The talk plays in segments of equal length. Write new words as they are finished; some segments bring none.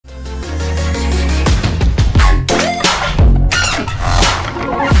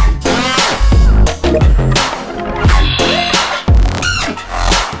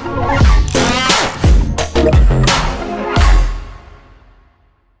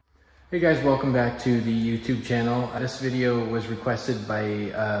Hey guys, welcome back to the YouTube channel. This video was requested by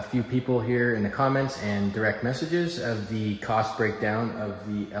a few people here in the comments and direct messages of the cost breakdown of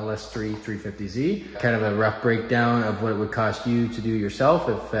the LS3 350Z. Kind of a rough breakdown of what it would cost you to do yourself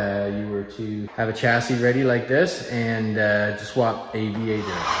if you were to have a chassis ready like this and to swap a V8 in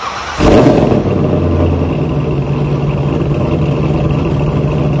it.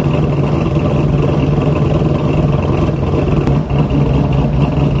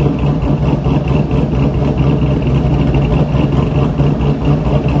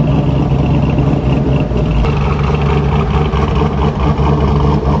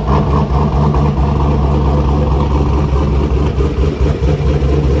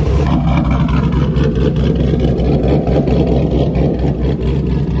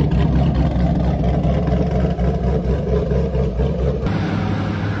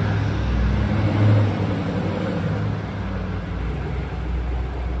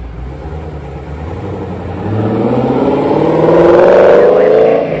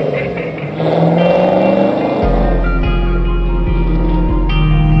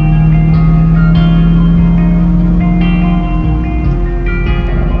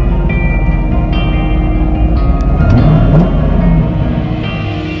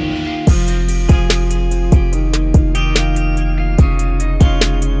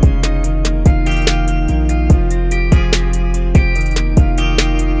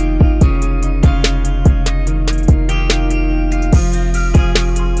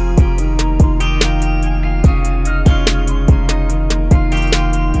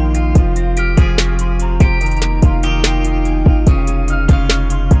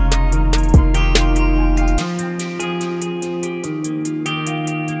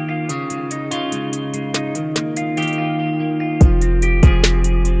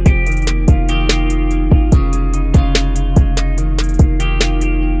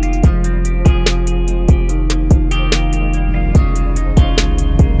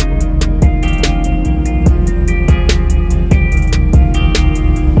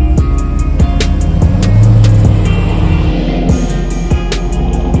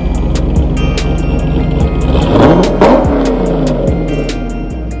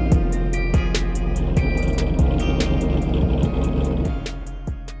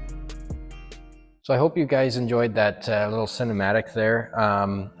 So I hope you guys enjoyed that little cinematic there.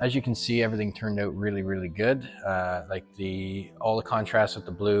 As you can see, everything turned out really good. Like all the contrast with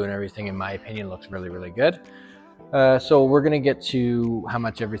the blue and everything, in my opinion, looks really good. So we're gonna get to how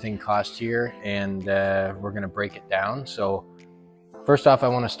much everything costs here, and we're gonna break it down. So first off, I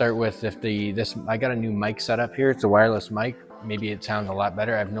want to start with I got a new mic set up here. It's a wireless mic. Maybe it sounds a lot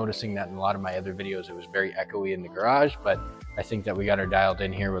better. I'm noticing that in a lot of my other videos, it was very echoey in the garage, but I think that we got her dialed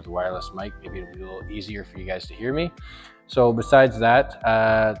in here with a wireless mic. Maybe it'll be a little easier for you guys to hear me. So besides that,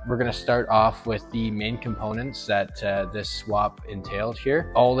 we're gonna start off with the main components that this swap entailed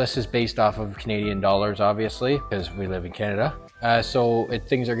here. All this is based off of Canadian dollars, obviously, because we live in Canada. So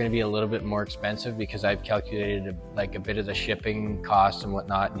things are gonna be a little bit more expensive because I've calculated like a bit of the shipping costs and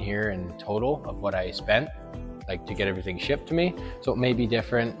whatnot in here in total of what I spent, like to get everything shipped to me. So it may be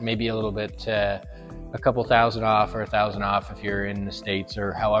different, maybe a little bit, a couple thousand off or $1,000 off if you're in the States,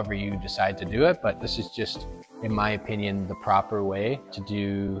 or however you decide to do it. But this is just, in my opinion, the proper way to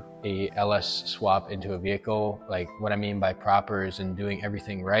do a LS swap into a vehicle. Like what I mean by proper is in doing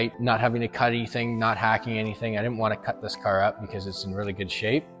everything right, not having to cut anything, not hacking anything. I didn't want to cut this car up because it's in really good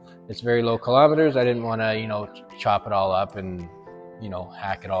shape. It's very low kilometers. I didn't want to, chop it all up and,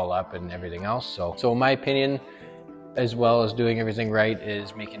 hack it all up and everything else. So in my opinion, as well as doing everything right,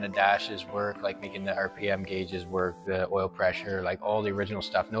 is making the dashes work, like making the RPM gauges work, the oil pressure, like all the original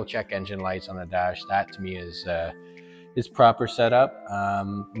stuff. No check engine lights on the dash. That to me is proper setup.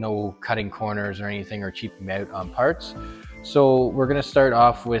 No cutting corners or anything or cheaping out on parts. So we're going to start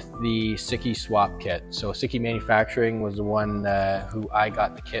off with the Siki swap kit. So Siki Manufacturing was the one who I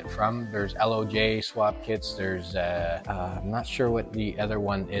got the kit from. There's LOJ swap kits. There's, I'm not sure what the other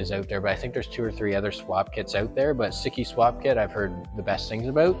one is out there, but I think there's 2 or 3 other swap kits out there. But Siki swap kit, I've heard the best things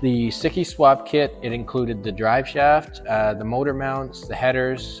about. The Siki swap kit, it included the drive shaft, the motor mounts, the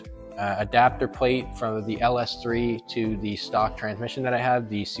headers, adapter plate from the LS3 to the stock transmission that I had,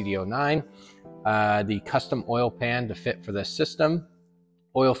 the CD09. The custom oil pan to fit for this system,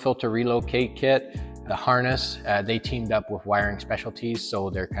 oil filter relocate kit, the harness. They teamed up with Wiring Specialties, so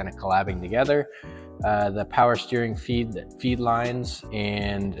they're kind of collabing together. The power steering feed lines,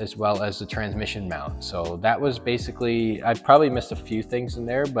 and as well as the transmission mount. So that was basically, I probably missed a few things in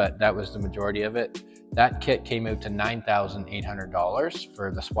there, but that was the majority of it. That kit came out to $9,800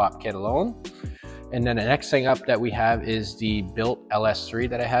 for the swap kit alone. And then the next thing up that we have is the built LS3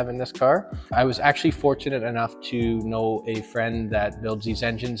 that I have in this car. I was actually fortunate enough to know a friend that builds these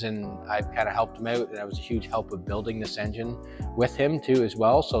engines, and I've kind of helped him out, and I was a huge help with building this engine with him too as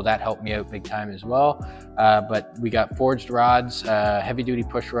well. So that helped me out big time as well. But we got forged rods, heavy duty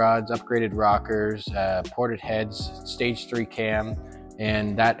push rods, upgraded rockers, ported heads, stage 3 cam,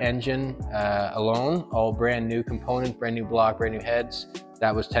 and that engine alone, all brand new components, brand new block, brand new heads,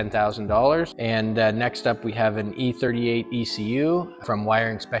 that was $10,000. And next up we have an E38 ECU from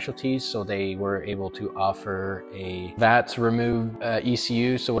Wiring Specialties. So they were able to offer a VATS remove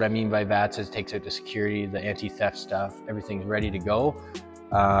ECU. So what I mean by VATS is it takes out the security, the anti-theft stuff, everything's ready to go.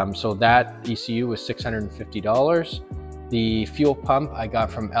 So that ECU was $650. The fuel pump I got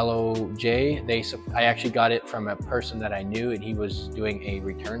from LOJ. I actually got it from a person that I knew, and he was doing a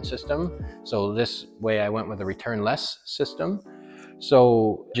return system. So this way I went with a return-less system.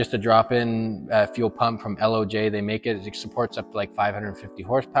 So just a drop-in fuel pump from LOJ, they make it. It supports up to like 550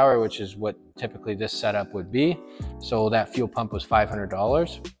 horsepower, which is what typically this setup would be. So that fuel pump was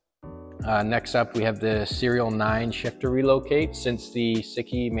 $500. Next up, we have the Serial 9 shifter relocate. Since the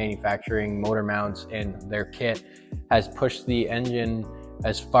Siki manufacturing motor mounts and their kit has pushed the engine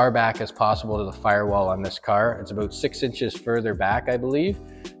as far back as possible to the firewall on this car. It's about 6 inches further back, I believe.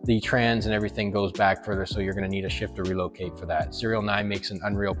 The trans and everything goes back further, so you're gonna need a shifter relocate for that. Serial 9 makes an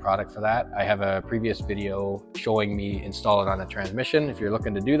unreal product for that. I have a previous video showing me install it on a transmission. If you're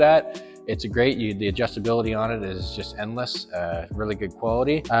looking to do that, it's great. The adjustability on it is just endless, really good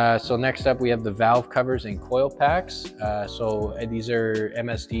quality. So next up, we have the valve covers and coil packs. So these are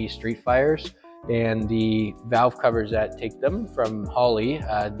MSD Street Fires. And the valve covers that take them from Holly,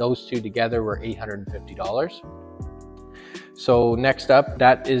 those two together were $850. So next up,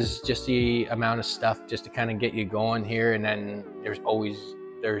 that is just the amount of stuff just to kind of get you going here. And then there's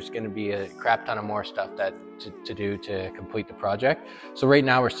going to be a crap ton of more stuff to do to complete the project. So right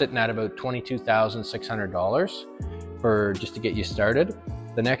now we're sitting at about $22,600 for just to get you started.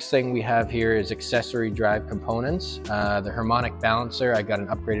 The next thing we have here is accessory drive components. The harmonic balancer, I got an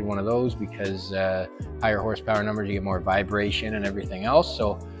upgraded one of those because higher horsepower numbers, you get more vibration and everything else.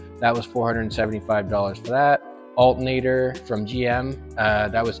 So that was $475 for that. Alternator from GM,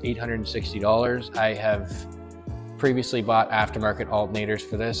 that was $860. I have previously bought aftermarket alternators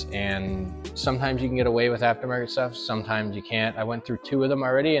for this, and sometimes you can get away with aftermarket stuff, sometimes you can't. I went through 2 of them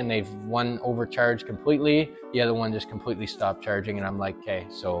already, and they've one overcharged completely, the other one just completely stopped charging, and I'm like, okay,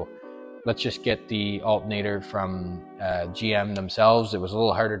 so let's just get the alternator from GM themselves. It was a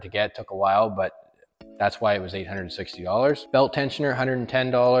little harder to get, took a while, but that's why it was $860. Belt tensioner,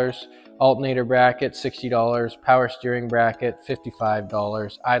 $110. Alternator bracket, $60. Power steering bracket,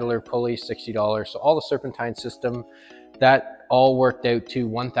 $55. Idler pulley, $60. So all the serpentine system, that all worked out to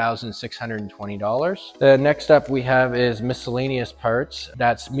 $1,620. The next up we have is miscellaneous parts.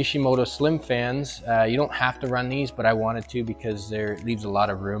 That's Mishimoto Slim fans. You don't have to run these, but I wanted to because it leaves a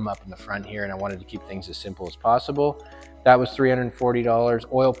lot of room up in the front here, and I wanted to keep things as simple as possible. That was $340.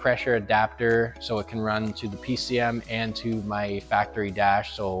 Oil pressure adapter, so it can run to the PCM and to my factory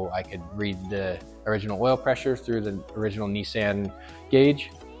dash, so I could read the original oil pressure through the original Nissan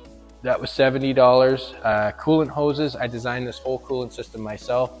gauge. That was $70. Coolant hoses, I designed this whole coolant system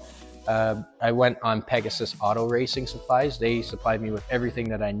myself. I went on Pegasus Auto Racing Supplies. They supplied me with everything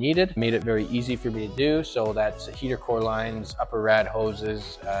that I needed, made it very easy for me to do. So that's heater core lines, upper rad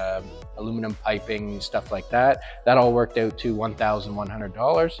hoses, aluminum piping, stuff like that. That all worked out to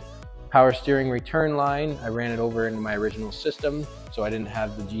 $1,100. Power steering return line, I ran it over into my original system, so I didn't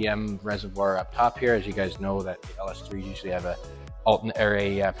have the GM reservoir up top here. As you guys know, that the LS3 usually have a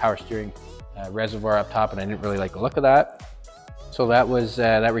power steering reservoir up top, and I didn't really like the look of that. So that was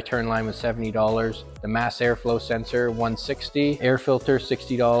that return line was $70. The mass airflow sensor, $160. Air filter,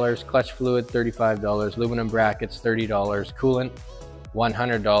 $60. Clutch fluid, $35. Aluminum brackets, $30. Coolant,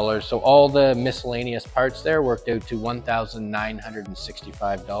 $100. So all the miscellaneous parts there worked out to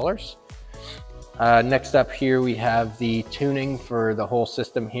 $1,965. Next up here we have the tuning for the whole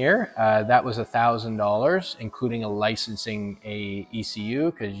system here. That was $1,000, including licensing a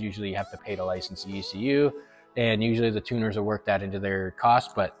ECU, because usually you have to pay to license the ECU. And usually the tuners will work that into their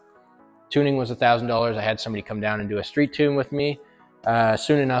cost, but tuning was $1,000. I had somebody come down and do a street tune with me.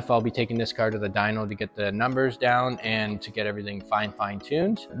 Soon enough, I'll be taking this car to the dyno to get the numbers down and to get everything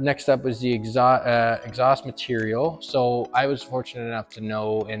fine-tuned. Next up was the exhaust material. So I was fortunate enough to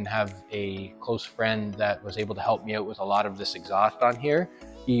know and have a close friend that was able to help me out with a lot of this exhaust on here.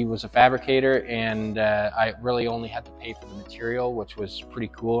 He was a fabricator, and I really only had to pay for the material, which was pretty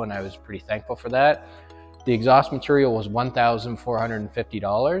cool, and I was pretty thankful for that. The exhaust material was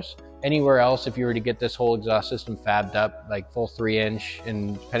 $1,450. Anywhere else, if you were to get this whole exhaust system fabbed up, like full 3-inch,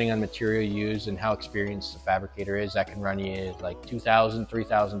 and depending on material used and how experienced the fabricator is, that can run you like $2,000,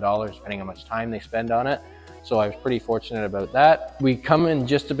 $3,000, depending on how much time they spend on it. So I was pretty fortunate about that. We come and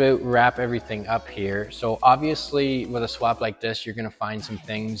just about wrap everything up here. So obviously with a swap like this, you're gonna find some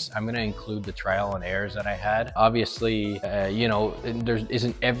things. I'm gonna include the trial and errors that I had. Obviously, you know, there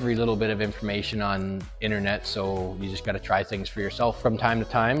isn't every little bit of information on internet, so you just gotta try things for yourself from time to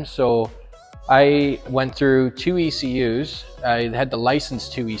time. So I went through 2 ECUs. I had to license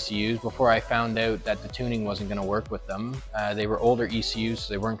 2 ECUs before I found out that the tuning wasn't gonna work with them. They were older ECUs,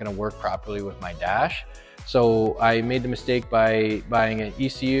 so they weren't gonna work properly with my dash. So I made the mistake by buying an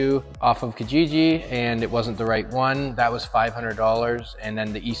ECU off of Kijiji, and it wasn't the right one. That was $500. And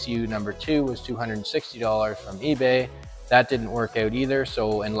then the ECU number 2 was $260 from eBay. That didn't work out either.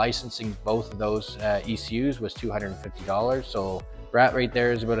 So, and licensing both of those ECUs was $250. So right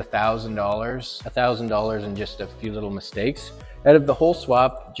there is about $1,000 and just a few little mistakes. Out of the whole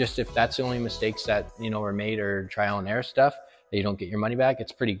swap, just if that's the only mistakes that, you know, were made or trial and error stuff, that you don't get your money back,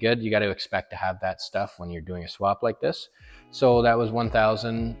 it's pretty good. You got to expect to have that stuff when you're doing a swap like this. So that was about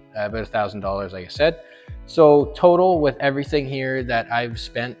 $1,000, like I said. So total with everything here that I've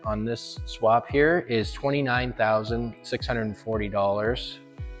spent on this swap here is $29,640,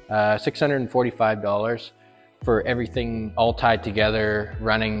 $645 for everything all tied together,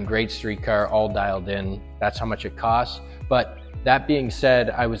 running, great street car, all dialed in. That's how much it costs. But that being said,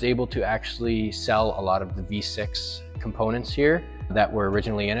 I was able to actually sell a lot of the V6 components here that were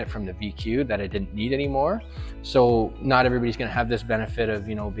originally in it from the VQ that I didn't need anymore. So not everybody's gonna have this benefit of,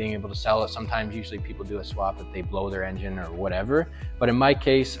 you know, being able to sell it. Sometimes usually people do a swap if they blow their engine or whatever. But in my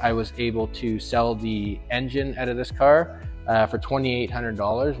case, I was able to sell the engine out of this car for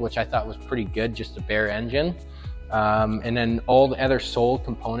 $2,800, which I thought was pretty good, just a bare engine. And then all the other sold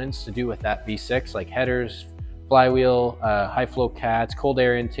components to do with that V6, like headers, flywheel, high flow cats, cold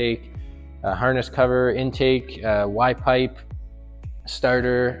air intake, harness cover, intake, Y-pipe,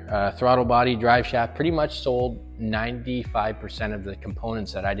 starter, throttle body, drive shaft, pretty much sold 95% of the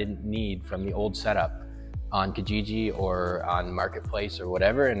components that I didn't need from the old setup on Kijiji or on Marketplace or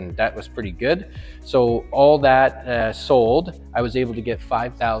whatever, and that was pretty good. So all that sold, I was able to get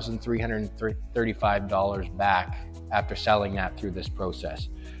 $5,335 back after selling that through this process.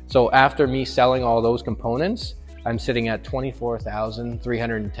 So after me selling all those components, I'm sitting at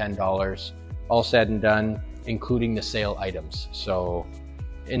 $24,310, all said and done, including the sale items. So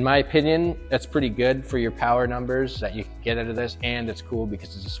in my opinion, that's pretty good for your power numbers that you can get out of this, and it's cool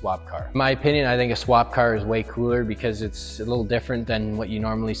because it's a swap car. In my opinion, I think a swap car is way cooler because it's a little different than what you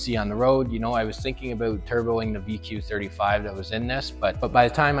normally see on the road. You know, I was thinking about turboing the VQ35 that was in this, but by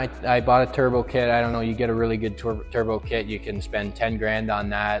the time I bought a turbo kit, I don't know, you get a really good turbo kit, you can spend 10 grand on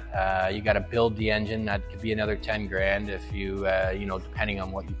that. You got to build the engine, that could be another 10 grand if you, you know, depending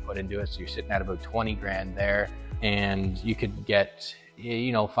on what you put into it. So you're sitting at about 20 grand there, and you could get,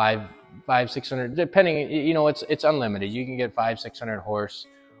 you know, 600, depending, you know, it's unlimited. You can get 600 horse,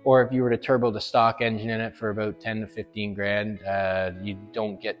 or if you were to turbo the stock engine in it for about 10 to 15 grand, you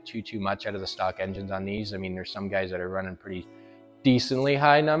don't get too much out of the stock engines on these. I mean, there's some guys that are running pretty decently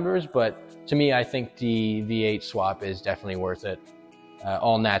high numbers, but to me, I think the V8 swap is definitely worth it.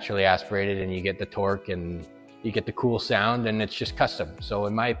 All naturally aspirated, and you get the torque and you get the cool sound, and it's just custom. So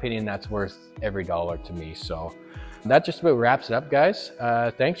in my opinion, that's worth every dollar to me. So that just about wraps it up, guys.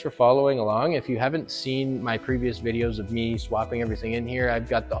 Thanks for following along. If you haven't seen my previous videos of me swapping everything in here, I've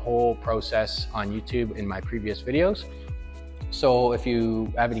got the whole process on YouTube in my previous videos. So if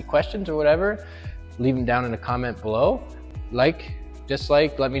you have any questions or whatever, leave them down in the comment below. Like,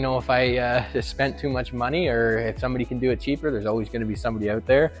 dislike, let me know if I spent too much money or if somebody can do it cheaper. There's always gonna be somebody out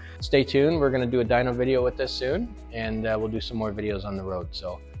there. Stay tuned, we're gonna do a dyno video with this soon, and we'll do some more videos on the road.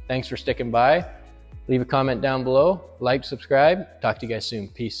 So thanks for sticking by. Leave a comment down below, like, subscribe. Talk to you guys soon.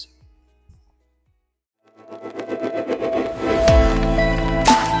 Peace.